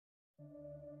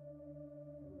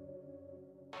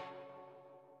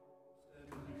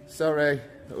Sorry,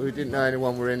 we didn't know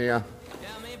anyone were in here.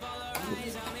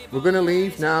 We're gonna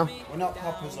leave now. We're not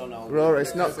coppers or no. Bro,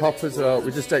 it's not coppers though,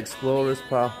 we're just explorers,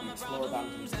 pal. Explore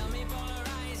abandoned.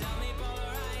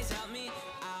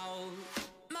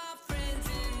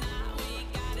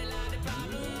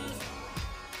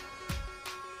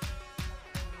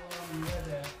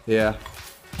 Yeah.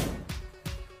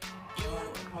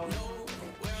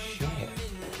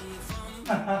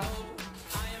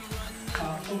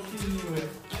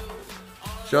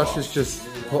 Josh has just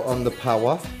put on the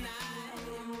power.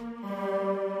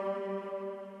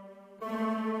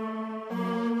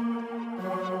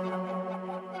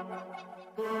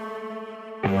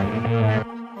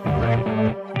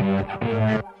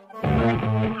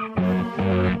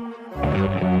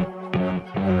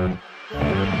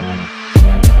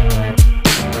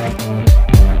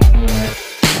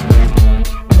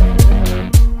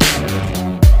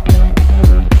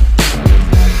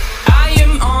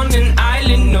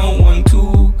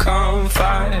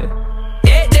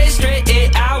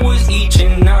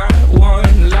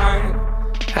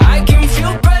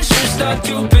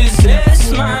 To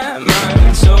possess my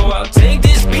mind, so I'll take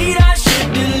this beat. I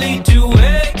should delete to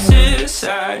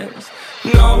exercise.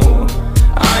 No,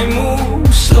 I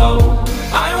move slow.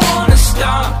 I wanna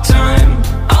stop time.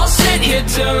 I'll sit here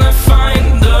till I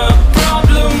find the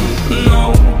problem.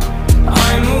 No,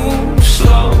 I move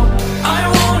slow. I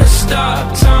wanna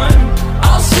stop time.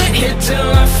 I'll sit here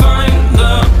till I find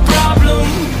the problem.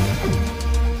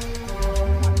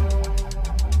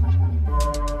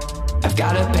 I've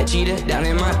got a pet cheetah down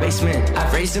in my basement.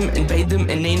 I've raised him and bathed him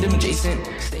and named him Jason.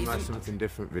 My something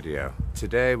different video.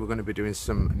 Today we're going to be doing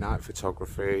some night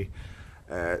photography,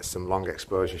 some long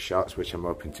exposure shots which I'm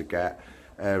hoping to get.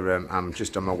 I'm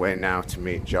just on my way now to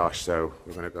meet Josh, so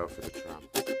we're going to go for the tram.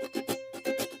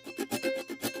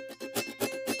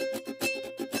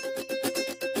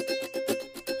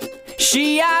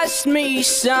 She asked me,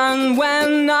 son,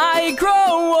 when I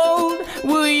grow old,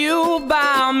 will you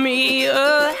buy me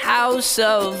a house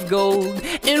of gold?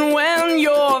 And when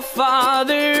your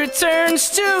father turns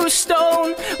to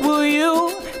stone, will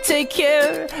you take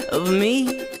care of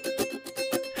me?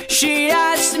 She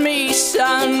asked me,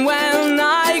 son, when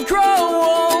I grow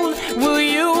old, will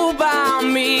you buy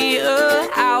me a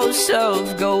house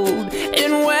of gold?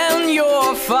 And when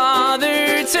your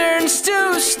father turns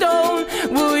to stone,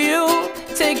 will you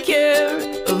take care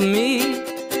of me?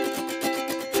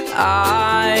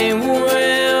 I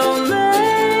will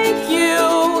make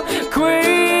you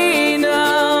queen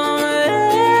of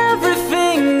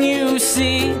everything you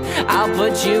see. I'll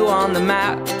put you on the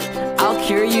map. I'll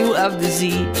cure you of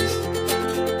disease.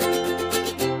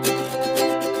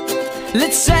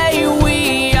 Let's say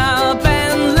we up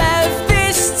and left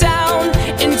this town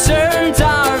and turned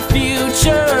our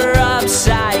future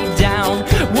upside down.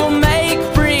 We'll make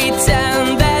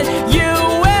pretend that you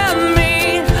and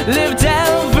me lived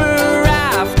ever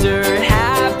after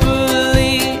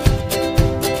happily.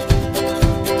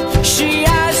 She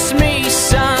asked me,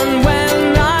 son,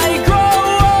 when I grow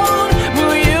old,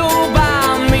 will you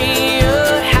buy me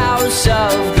a house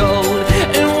of gold?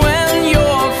 And when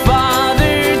your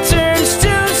father turns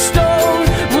to stone,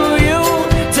 will you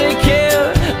take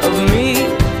care of me?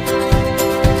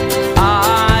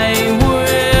 I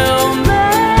will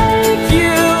make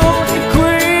you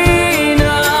queen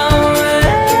of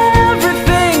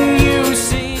everything you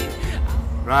see.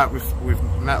 Right, we've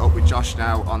met up with Josh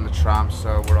now on the tram,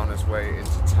 so we're on his way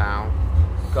into town.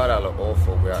 God, I look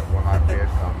awful with my beard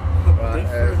gone. Right,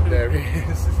 there he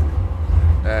is.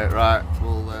 Right,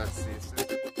 we'll see you soon.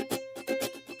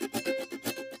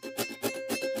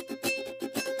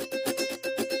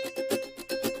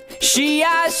 She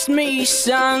asked me,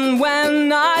 son,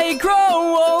 when I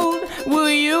grow old, will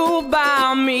you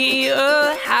buy me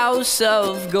a house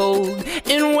of gold?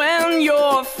 And when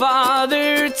your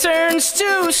father turns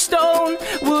to stone,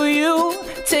 will you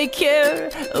take care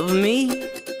of me?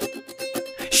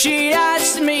 She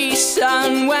asked me,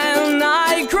 son, when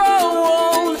I grow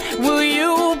old, will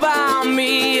you buy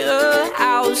me a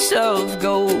house of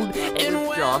gold? And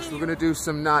when Josh, we're going to do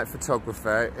some night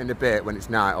photography in a bit, when it's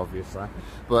night obviously,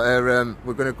 but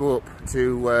we're going to go up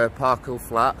to Parkhill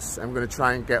Flats and we're going to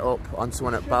try and get up onto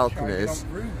one of the balconies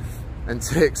and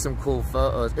take some cool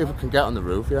photos, if we can get on the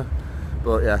roof, yeah.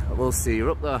 But yeah, we'll see you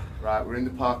up there. Right, we're in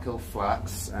the Parkhill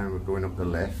Flats and we're going up the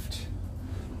lift.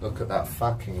 Look at that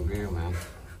fucking view, man.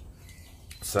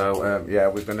 So yeah,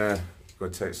 we're going to go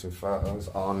take some photos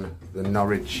on the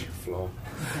Norwich floor.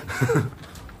 Right,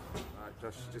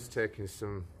 Josh is just taking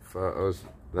some photos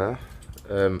there.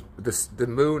 The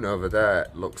moon over there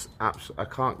looks absolutely. I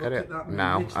can't get it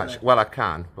now. Actually, well, I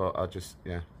can, but I'll just,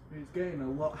 yeah. It's getting a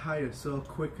lot higher so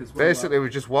quick as well. Basically, we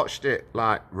just watched it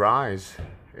like rise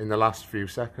in the last few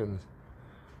seconds.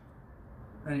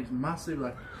 And it's massive,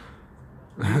 like.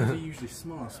 They're usually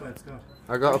small, I swear to God.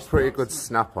 I got a pretty good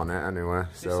snap on it anyway.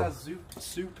 So. This has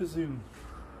super zoom.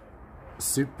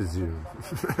 Super zoom.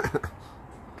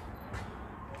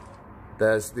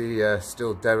 There's the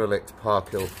still derelict Park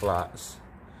Hill Flats.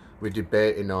 We're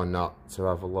debating or not to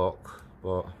have a look,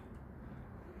 but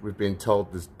we've been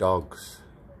told there's dogs.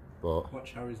 But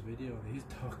watch Harry's video, these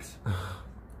dogs.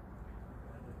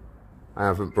 I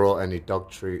haven't brought any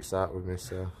dog treats out with me,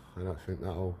 so I don't think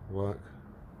that'll work.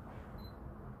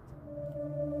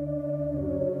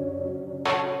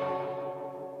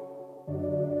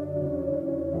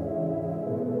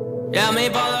 Yeah, me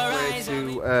Way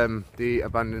to the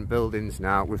abandoned buildings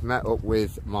now. We've met up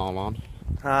with Marlon.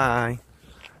 Hi.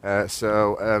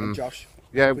 Josh.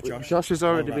 Yeah, Josh has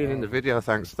already been in the video,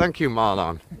 thanks. Thank you,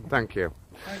 Marlon. Thank you.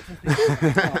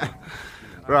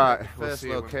 Right, first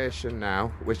location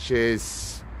now, which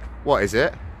is, what is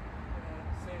it?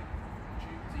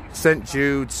 St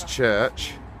Jude's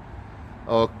Church.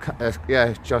 Or,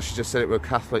 yeah, Josh just said it was a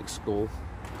Catholic school.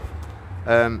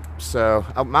 So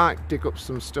I might dig up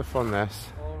some stuff on this.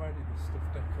 Already the stuff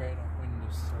decorated on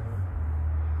windows,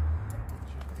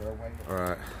 so...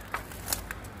 Alright.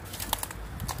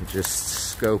 I'm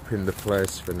just scoping the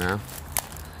place for now.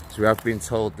 So we have been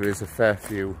told there is a fair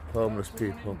few homeless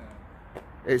people.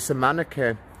 It's a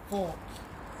mannequin. Fuck.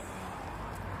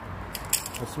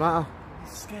 What's the matter? It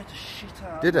scared the shit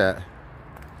out. Did it?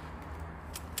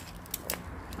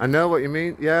 I know what you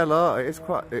mean. Yeah, look, it is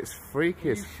quite. It's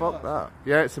freaky as fuck. That.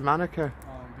 Yeah, it's a mannequin.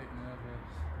 Oh, I'm a bit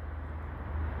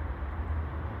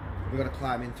nervous. We've got to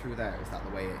climb in through there. Is that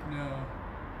the way in? No.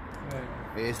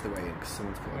 Wait. It is the way in because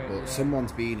someone's got Wait, a boat. yeah.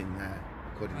 Someone's been in there.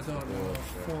 According I to the don't know. board.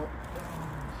 Fuck.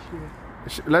 Oh,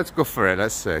 shit. Let's go for it.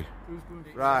 Let's see. Who's going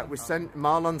to Right, we sent.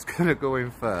 Marlon's gonna go in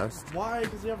first. Why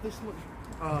does he have this much?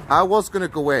 Oh, I was gonna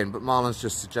go in, but Marlon's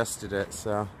just suggested it.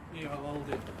 So. yeah, I'll hold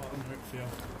it under it for you.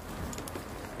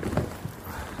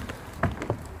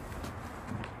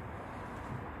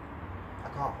 I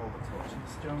can't hold the torch.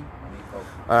 It's John.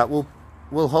 Alright,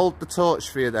 we'll hold the torch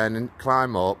for you then and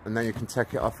climb up, and then you can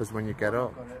take it off us when you get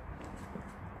up. Got it.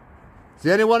 Is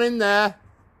there anyone in there?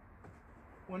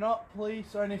 We're not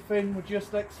police or anything, we're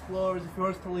just explorers. If you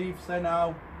want us to leave, say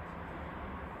now.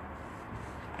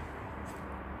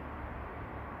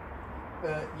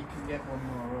 You can get one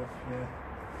more off here.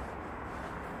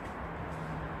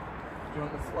 Do you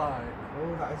want the fly?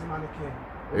 Oh, that is a mannequin.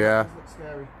 Oh, Yeah. That does look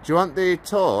scary. Do you want the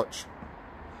torch?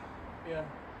 Yeah.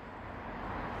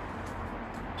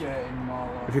 Get in,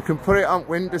 Marlon. If you can put it on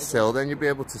windowsill, then you'll be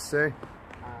able to see. There's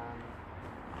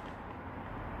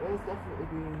definitely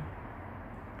been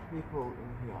people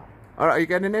in here. Alright, are you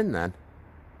getting in then?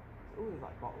 Oh, there's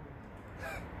like bottles.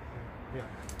 Yeah.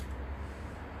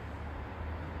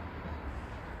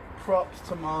 Props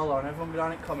to Marlon. Everyone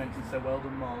behind it comments and say well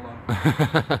done,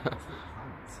 Marlon.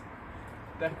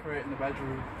 Decorating the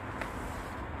bedroom.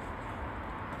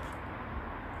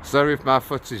 Sorry if my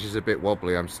footage is a bit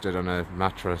wobbly, I'm stood on a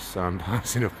mattress, so I'm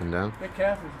bouncing up and down. Be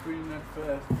careful if you're breathing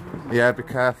there first. Yeah, be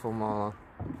careful, Marlon.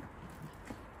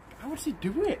 How would he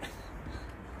do it?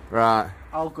 Right.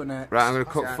 I'll go next. Right, I'm going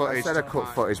to cut footage. I said I cut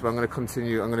footage, but I'm going to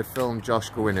continue. I'm going to film Josh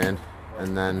going in,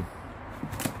 and then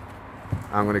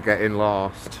I'm going to get in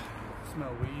last.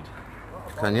 Smell weed.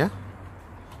 Can you?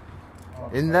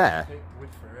 In there? Whiff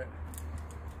for it.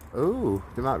 Ooh,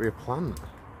 there might be a plant.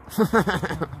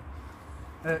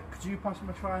 Could you pass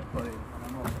my tripod in? And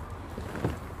I'm up.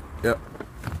 Yep.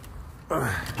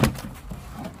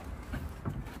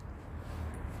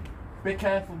 Be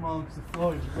careful, Marlon, because the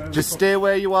floor is very... Just stay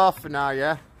where you are for now,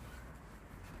 yeah?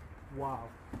 Wow.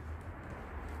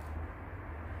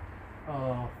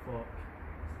 Oh, fuck.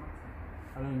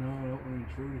 I don't know, I don't want to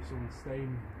intrude if someone's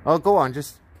staying. Oh, go on,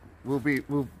 just...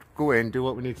 We'll go in, do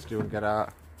what we need to do and get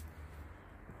out.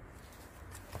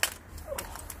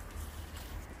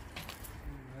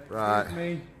 Right. Excuse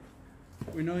me.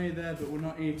 We know you're there, but we're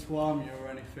not here to harm you or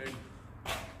anything.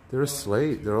 They're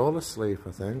asleep. They're all asleep,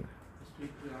 I think.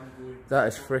 That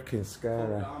is freaking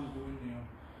scary. I'm going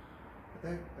now.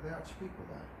 Are there actually people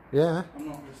there? Yeah. I'm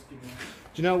not risking it.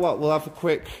 Do you know what? We'll have a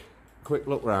quick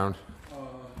look round. Oh,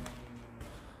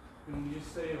 no. Can you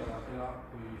just say that,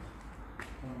 please?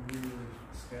 I'm really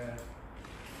scared.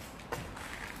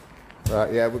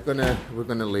 Right, yeah, we're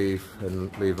gonna leave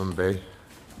and leave them be.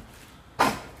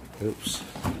 Oops.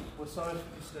 We're sorry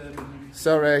for disturbing you.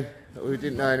 Sorry, we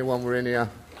didn't know anyone were in here.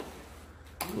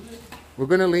 We're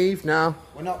gonna leave now.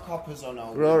 We're not coppers or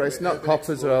no. It's not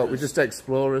coppers or we're just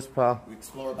explorers, pal. We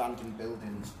explore abandoned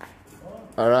buildings.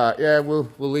 Alright, yeah, we'll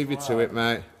leave you to it,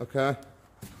 mate. Okay?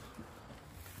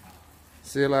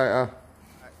 See you later.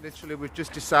 Literally, we've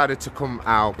just decided to come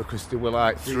out because there were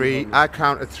like I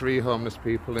counted 3 homeless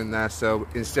people in there, so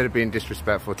instead of being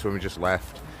disrespectful to them, we just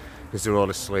left because they're all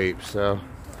asleep. So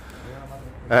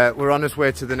we're on our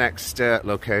way to the next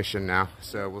location now,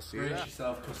 so we'll see you there. Brace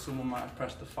yourself because someone might have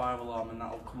pressed the fire alarm and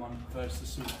that'll come on first as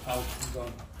soon as the power comes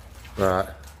on. Right.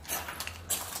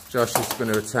 Josh is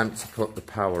going to attempt to put the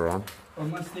power on.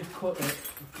 Unless they've cut it,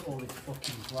 look at all this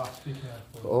fucking glass, be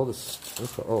careful. All this,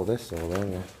 look at all this all there,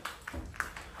 yeah.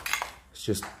 It's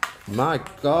just, my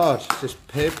God, it's just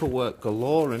paperwork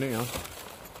galore in here. Ready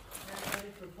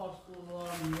for a possible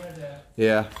alarm, ready?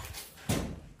 Yeah.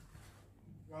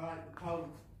 Right, the power.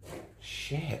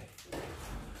 Shit.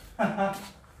 I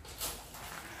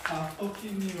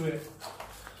fucking knew it.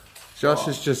 Josh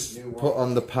has just put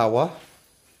on the power.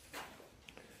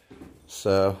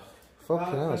 So,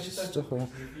 fucking hell, it's just stuff like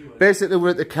that. Basically, we're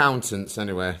at the accountants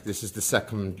anyway. This is the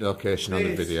second location on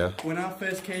the video. When I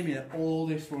first came here, all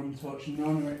this were untouched,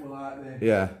 none of it were like this.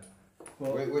 Yeah.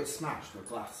 But We're smashed with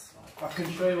glass. I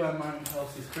can show you where mine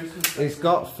tells his Christmas. He's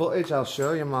got footage, I'll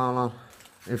show you, Marlon.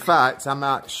 In fact, I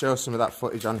might show some of that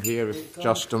footage on here if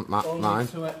Josh don't mind.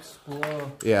 To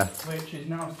explore. Yeah. Which is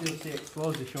now still see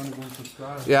explores if you only want to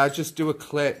subscribe. Yeah, I just do a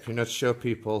clip, you know, to show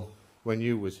people when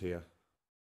you was here.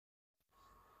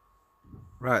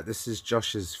 Right, this is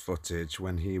Josh's footage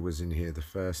when he was in here the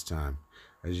first time.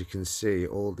 As you can see,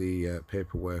 all the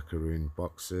paperwork are in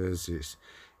boxes.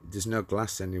 There's no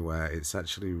glass anywhere. It's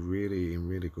actually in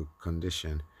really good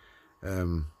condition.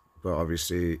 But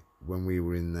obviously, when we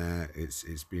were in there,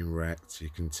 it's been wrecked. You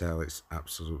can tell it's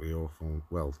absolutely awful.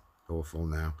 Well, awful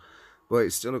now, but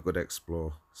it's still a good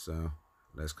explore. So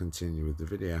let's continue with the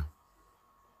video.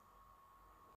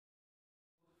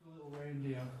 Little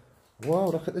reindeer. Whoa!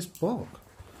 Look at this book.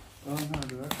 Oh no,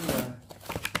 they're everywhere.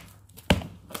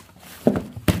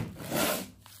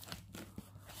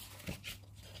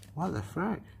 What the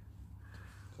frick?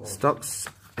 Stocks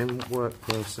in work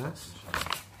process.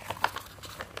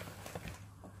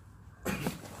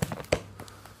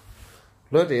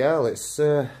 Bloody hell, it's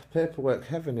paperwork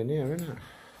heaven in here, isn't it?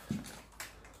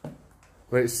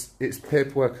 But it's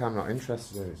paperwork I'm not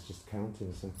interested in, it's just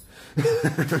counting, so.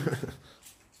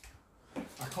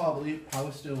 I can't believe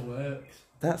power still works.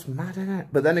 That's mad, isn't it?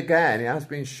 But then again, it has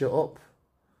been shut up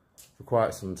for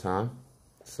quite some time,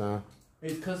 so.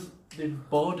 It's because they've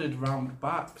boarded round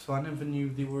back, so I never knew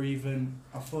they were even.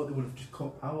 I thought they would have just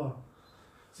cut power.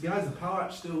 So guys, the power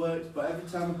actually still works, but every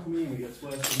time I come here, it gets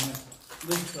worse and worse.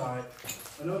 Looks like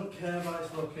I don't care about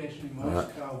its location in my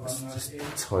car. It's I'm just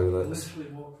like, toilets.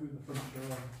 literally walk through the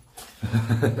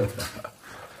front door.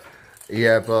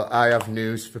 Yeah, but I have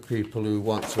news for people who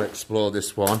want to explore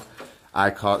this one.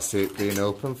 I can't see it being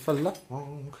open for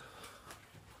long.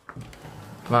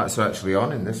 Lights are actually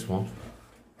on in this one.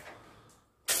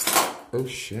 Oh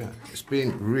shit, it's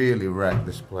been really wrecked,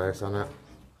 this place, hasn't it?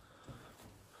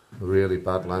 Really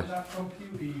badly. With that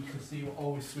computer, you can see what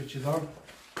always switches on.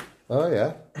 Oh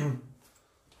yeah.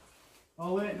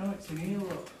 Oh wait, no, it's in here,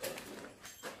 look.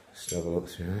 Let's have a look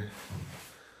through here.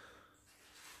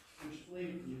 Which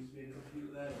sleeve used to be the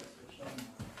computer there that switched on.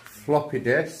 Floppy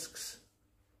disks.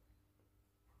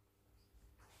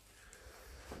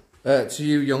 To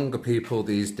you younger people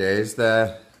these days,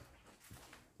 they're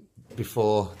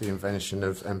before the invention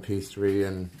of MP3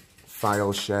 and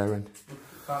file sharing.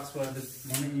 That's where the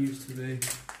money used to be.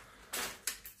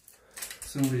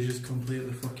 Somebody just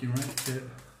completely fucking wrecked it.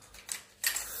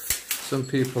 Some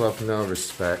people have no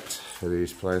respect for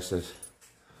these places.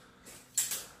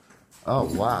 Oh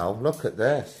wow, look at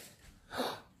this.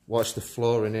 Watch the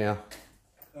floor in here.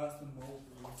 That's the mold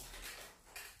room.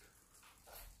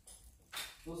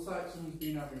 Looks like someone's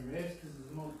been having race because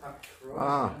there's no type of crowd.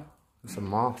 Ah, it's a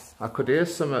moth. I could hear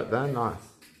something then, like.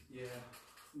 Yeah,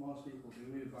 most people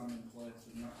do with abandoned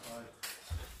places and that's like.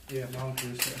 Yeah, now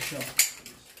just get a shot.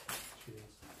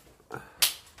 Cheers.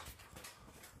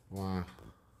 Wow.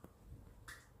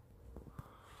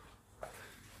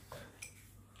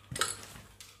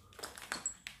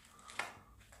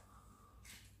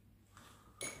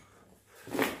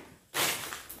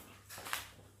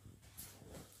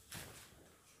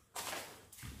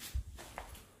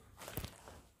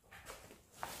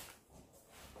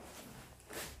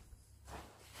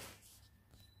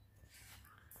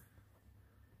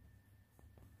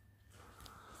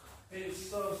 It's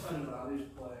so sad about this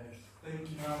place.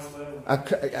 Thinking how well.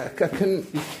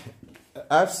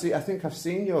 I think I've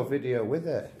seen your video with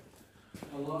it.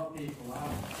 A lot of people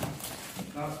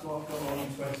have. That's what got all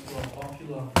these places so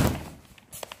popular.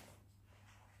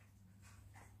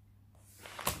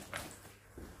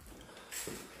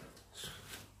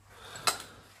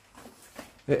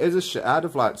 It is a shit. I'd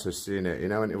have liked to have seen it, you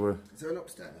know, when it were Is there an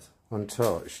upstairs?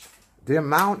 untouched. The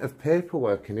amount of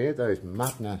paperwork in here, though, is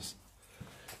madness.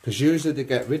 Because usually they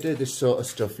get rid of this sort of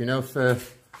stuff, you know, for...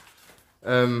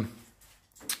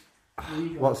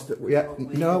 what's the... Yeah,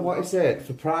 no, what is it?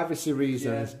 For privacy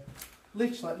reasons. Yeah.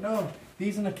 Literally, no.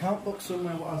 There's an account book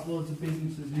somewhere that has loads of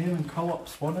businesses near, and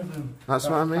Co-op's one of them. That's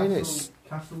what I mean, Castle, it's...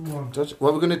 Castle one.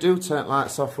 What we're going to do, turn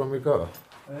lights off when we go?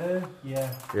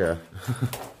 Yeah. Yeah.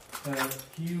 Can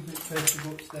you face the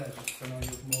upstairs just so I know you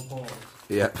have more balls?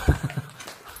 Yep.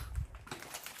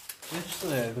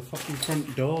 Literally, the fucking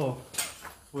front door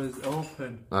was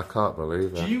open. I can't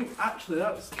believe Do it. you actually?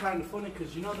 That's kind of funny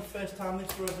because you know the first time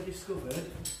this were ever discovered,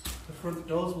 the front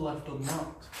doors were left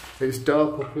unlocked. It's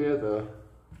dark up here, though.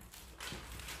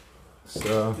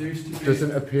 So, There used to be.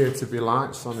 doesn't appear to be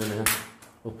lights on in here.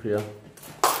 Up here.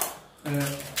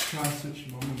 Try and switch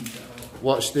your mum and get out.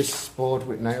 Watch this board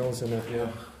with nails in it,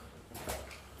 yeah.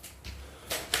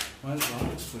 Where's the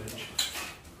light switch?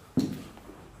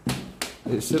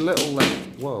 It's a little less,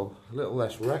 whoa, a little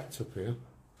less wrecked up here.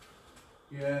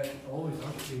 Yeah, it always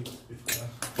has been, to be fair.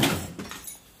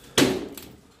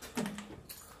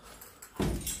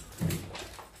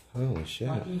 Holy shit.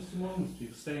 Imagine some moments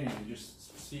you're staying and you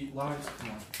just see lights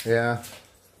come on. Yeah.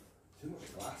 Too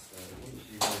much glass there. It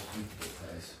wouldn't be very beautiful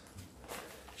place.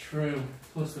 True.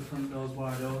 Plus the front door's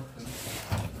wide open.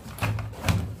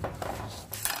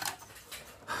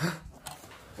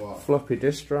 What? Floppy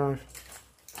disk drive.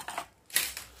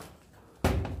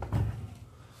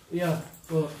 Yeah,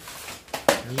 but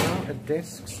The amount of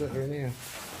discs that are in here.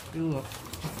 you look.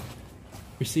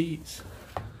 Receipts.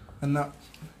 And that's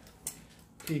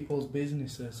people's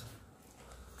businesses.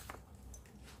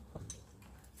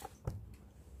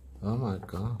 Oh my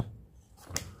god.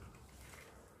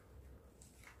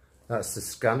 That's the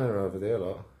scanner over there,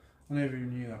 look. I never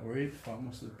even knew that were here before. It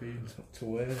must have been tucked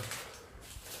away.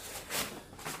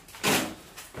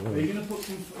 Are you going to put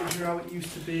some footage of how it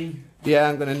used to be? Yeah,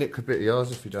 I'm going to nick a bit of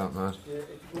yours if you don't mind. Yeah, if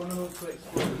you want to look to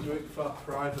explore, do it for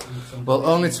private and something. Well,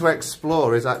 only to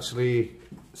explore is actually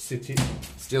Steel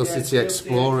Yeah, City Steel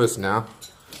Explorers now.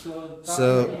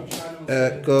 So,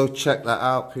 go check that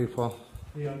out, people.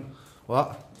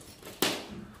 What?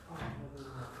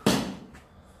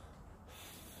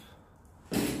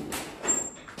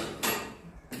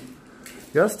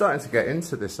 You're starting to get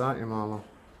into this, aren't you, Marlon?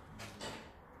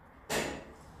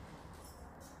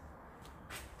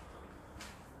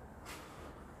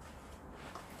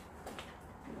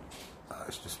 Oh,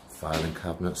 it's just filing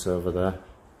cabinets over there.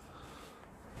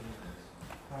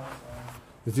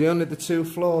 Is there only the 2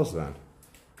 floors then?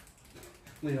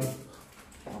 Leon,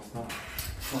 what's that?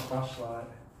 My flashlight.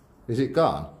 Is it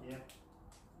gone? Yeah.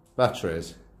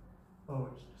 Batteries? Oh,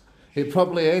 It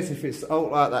probably is. If it's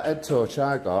out like that head torch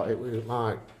I got, it would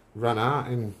like run out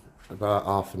in about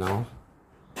half an hour.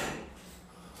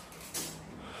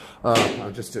 Oh,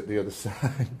 I'm just at the other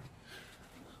side.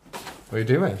 What are you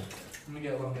doing? Let me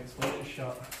get a long exposure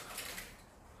shot.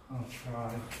 I'll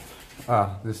try.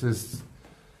 Ah, this is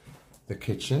the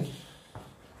kitchen.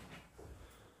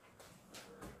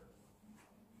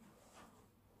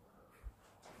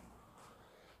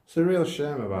 It's a real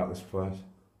shame about this place.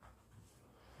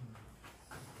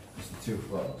 It's 2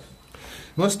 floors.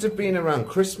 Must have been around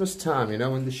Christmas time, you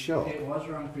know, when the shop. It was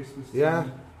around Christmas time. Yeah.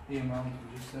 Ian Mum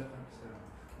just said that, so.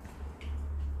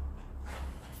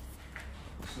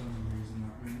 For some reason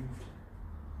that moved.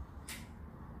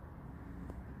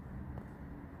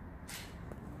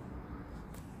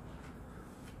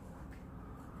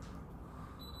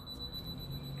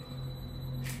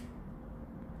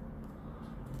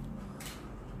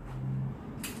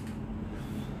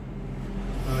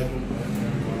 Oh, it didn't work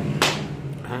very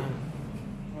well.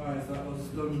 Right, that was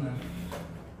done then.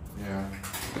 Yeah.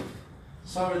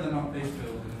 Sorry they're not big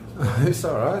buildings. It's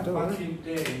alright, don't Back worry. in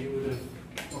the day, you would have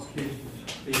fucking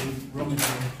been rummaging.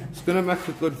 It's going to make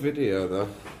a good video though.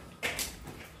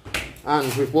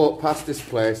 And we've walked past this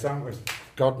place, haven't we?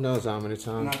 God knows how many And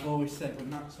times. I've always said, when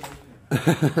that's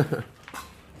open.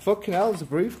 Fucking hell, there's a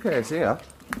briefcase here.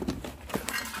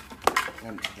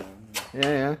 Empty down. Yeah,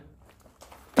 yeah.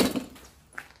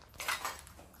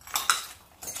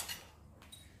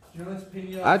 Do you know this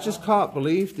pinata? I just can't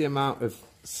believe the amount of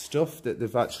stuff that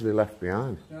they've actually left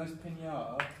behind. Do you know this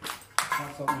pinata?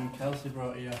 That's what me and Kelsey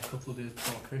brought here a couple of days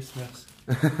before Christmas.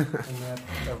 And we had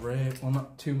a rave, well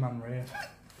not 2-man rave.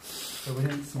 So we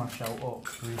didn't smash out up.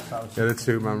 We started Yeah, the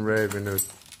 2-man rave in the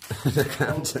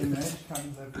accountant.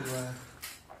 cans everywhere.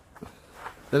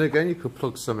 Then again, you could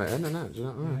plug something in, innit? Do you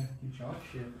know what I Yeah, mean? you charge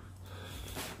shit.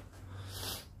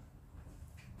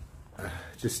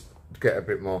 Just get a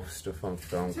bit more stuff on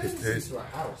film because there's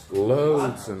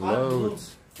loads and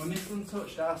loads. When this one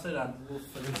touched, I said I'd love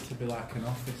for this to be like an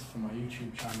office for my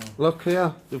YouTube channel. Look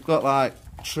here, they've got like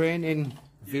training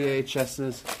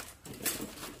VHSs.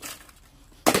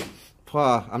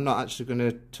 Wow, I'm not actually going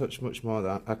to touch much more of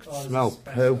that. I could smell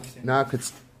poo. No, I could.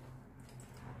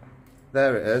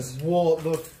 There it is. What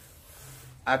the?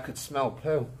 I could smell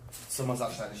poo. Someone's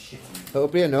actually had a shit in It'll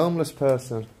be an homeless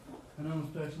person. An homeless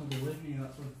person will be living here.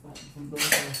 That's what the fucking front door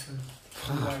person.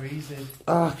 Somewhere easy.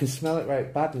 Oh, I can smell it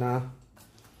right bad now.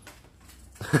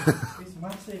 It's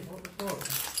massive. What the fuck?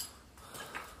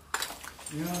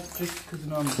 Yeah, just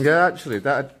because Yeah, actually,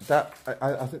 I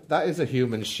think that is a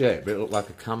human shape, but it looked like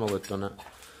a camel had done it.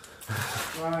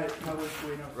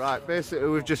 Right, basically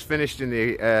we've just finished in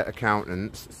the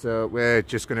accountants, so we're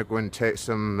just going to go and take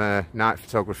some night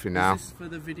photography now. Is this for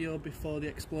the video before the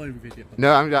exploring video?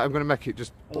 No, I'm going to make it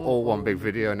just all one big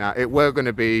video now. It were going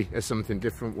to be a something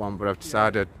different one, but I've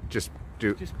decided just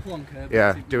do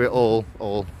it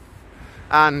all.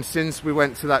 And since we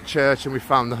went to that church and we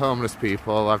found the homeless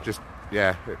people, I've just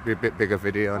it'd be a bit bigger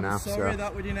video now. Sorry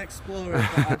that we didn't explore it,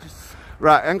 but I just.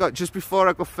 Right, hang on, just before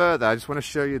I go further, I just want to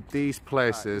show you these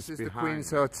places. Right, this is the Queen's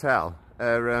Hotel.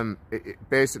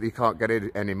 Basically you can't get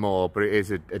it anymore, but it is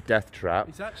a death trap.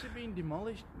 It's actually been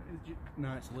demolished.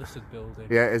 No, it's a listed building.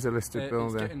 Yeah, it is a listed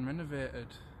building. It's getting renovated.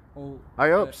 I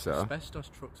hope so. Asbestos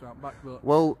trucks out back, but...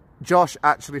 Well, Josh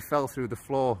actually fell through the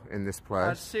floor in this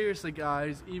place. Seriously,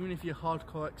 guys, even if you're a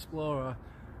hardcore explorer,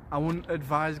 I wouldn't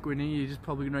advise going in. You're just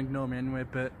probably going to ignore me anyway,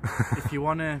 but if you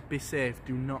want to be safe,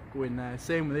 do not go in there.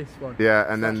 Same with this one. Yeah,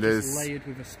 and then there's layered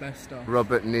with asbestos.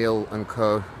 Robert Neal and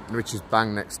Co, which is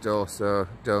bang next door, so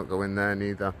don't go in there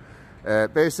neither.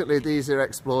 Basically, these are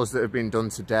explorers that have been done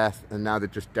to death, and now they're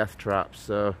just death traps,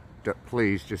 so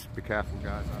please just be careful,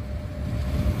 guys.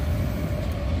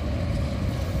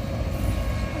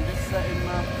 I'm just setting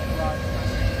my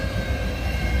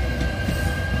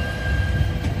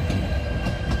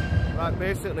Right,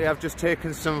 basically I've just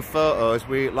taken some photos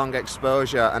with long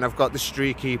exposure, and I've got the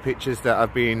streaky pictures that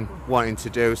I've been wanting to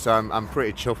do, so I'm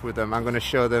pretty chuffed with them. I'm going to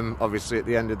show them obviously at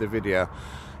the end of the video.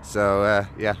 So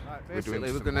yeah, we're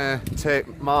going to take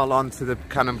Marlon to the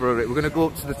Cannon Brewery. We're going to go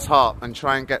up to the top and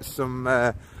try and get some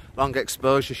long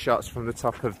exposure shots from the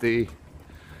top of the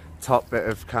top bit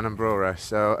of Cannon Brewery.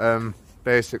 So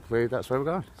basically that's where we're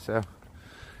going. So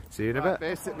see you in a bit.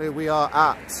 Basically, we are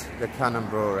at the Cannon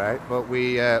Brewery, but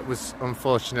we was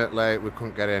unfortunately we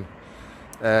couldn't get in.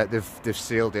 They've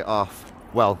sealed it off.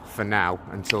 Well, for now,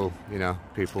 until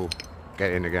people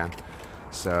get in again.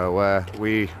 So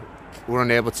we were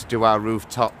unable to do our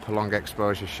rooftop long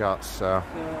exposure shots. So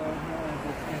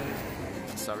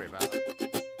sorry about that.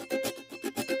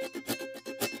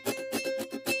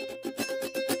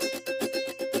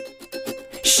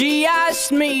 She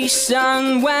asked me,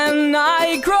 son, when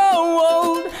I grow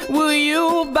old, will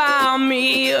you buy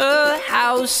me a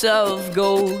house of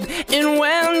gold? And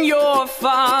when your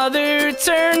father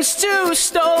turns to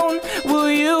stone,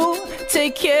 will you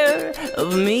take care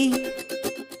of me?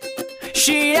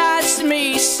 She asked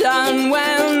me, son,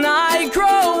 when I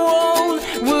grow old,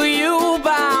 will you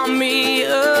buy me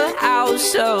a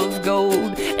house of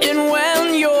gold? And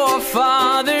when your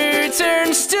father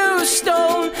turns to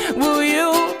stone, will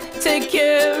you take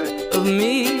care of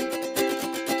me?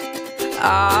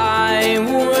 I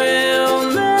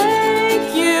will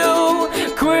make you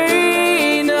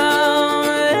queen of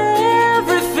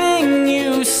everything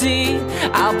you see.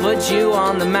 I'll put you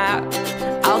on the map,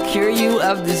 I'll cure you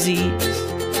of disease.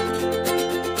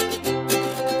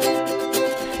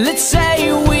 Let's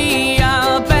say we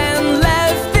up and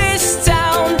left this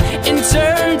town and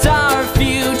turned our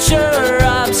future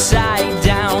upside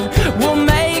down. We'll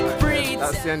make pretend.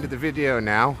 That's the end of the video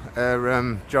now.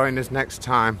 Join us next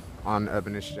time on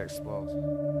Urban History Explores.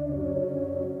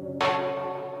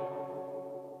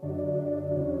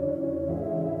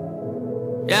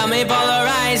 Help me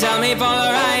polarize, help me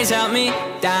polarize, help me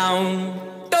down.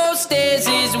 Those stairs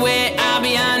is where I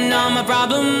behind all my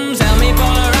problems. Help me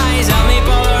polarize, help me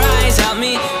polarize, help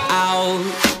me out.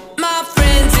 My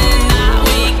friends and I,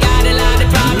 we got a lot of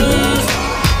problems.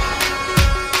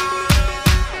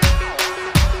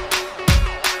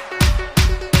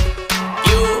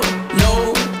 You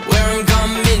know where I'm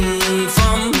coming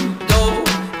from, though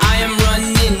I am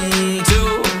running to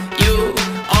you.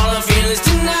 All I feel is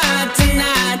tonight,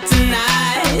 tonight,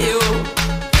 tonight. You,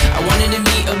 I wanted to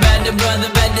be a better brother,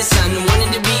 better son.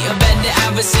 Wanted to be a better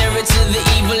adversary to the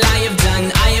evil I have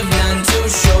done.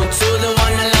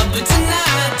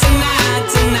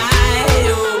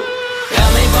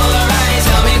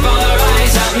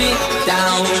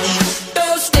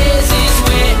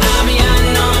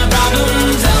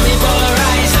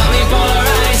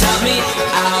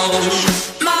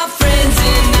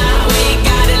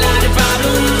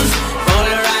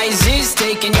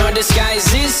 taking your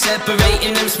disguises,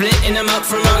 separating them, splitting them up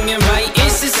from wrong and right.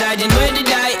 It's deciding where to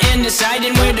die and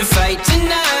deciding where to fight.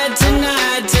 Tonight,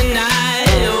 tonight,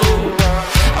 tonight. Oh,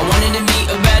 I wanted to be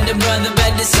a better brother,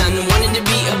 better son. Wanted to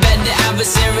be a better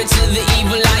adversary to the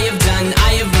evil I have done.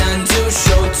 I have none to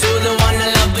show to the one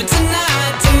I love. But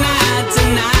tonight, tonight,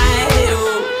 tonight.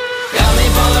 Oh, help me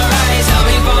polarize, help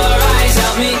me polarize,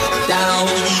 help me down.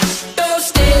 Those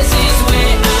stairs is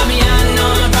where I'm behind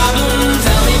all my problems.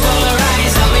 Help me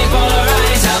polarize, help me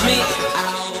polarize, help me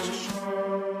out.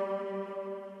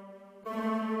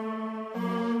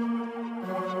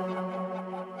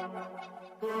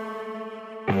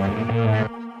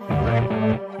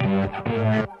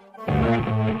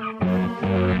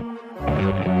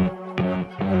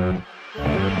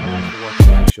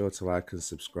 Be sure to like and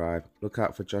subscribe. Look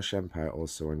out for Josh Empire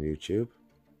also on YouTube.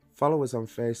 Follow us on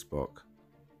Facebook.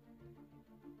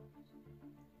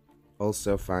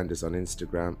 Also find us on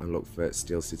Instagram and look for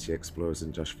Steel City Explorers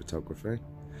and Josh Photography.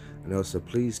 And also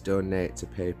please donate to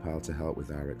PayPal to help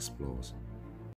with our explores.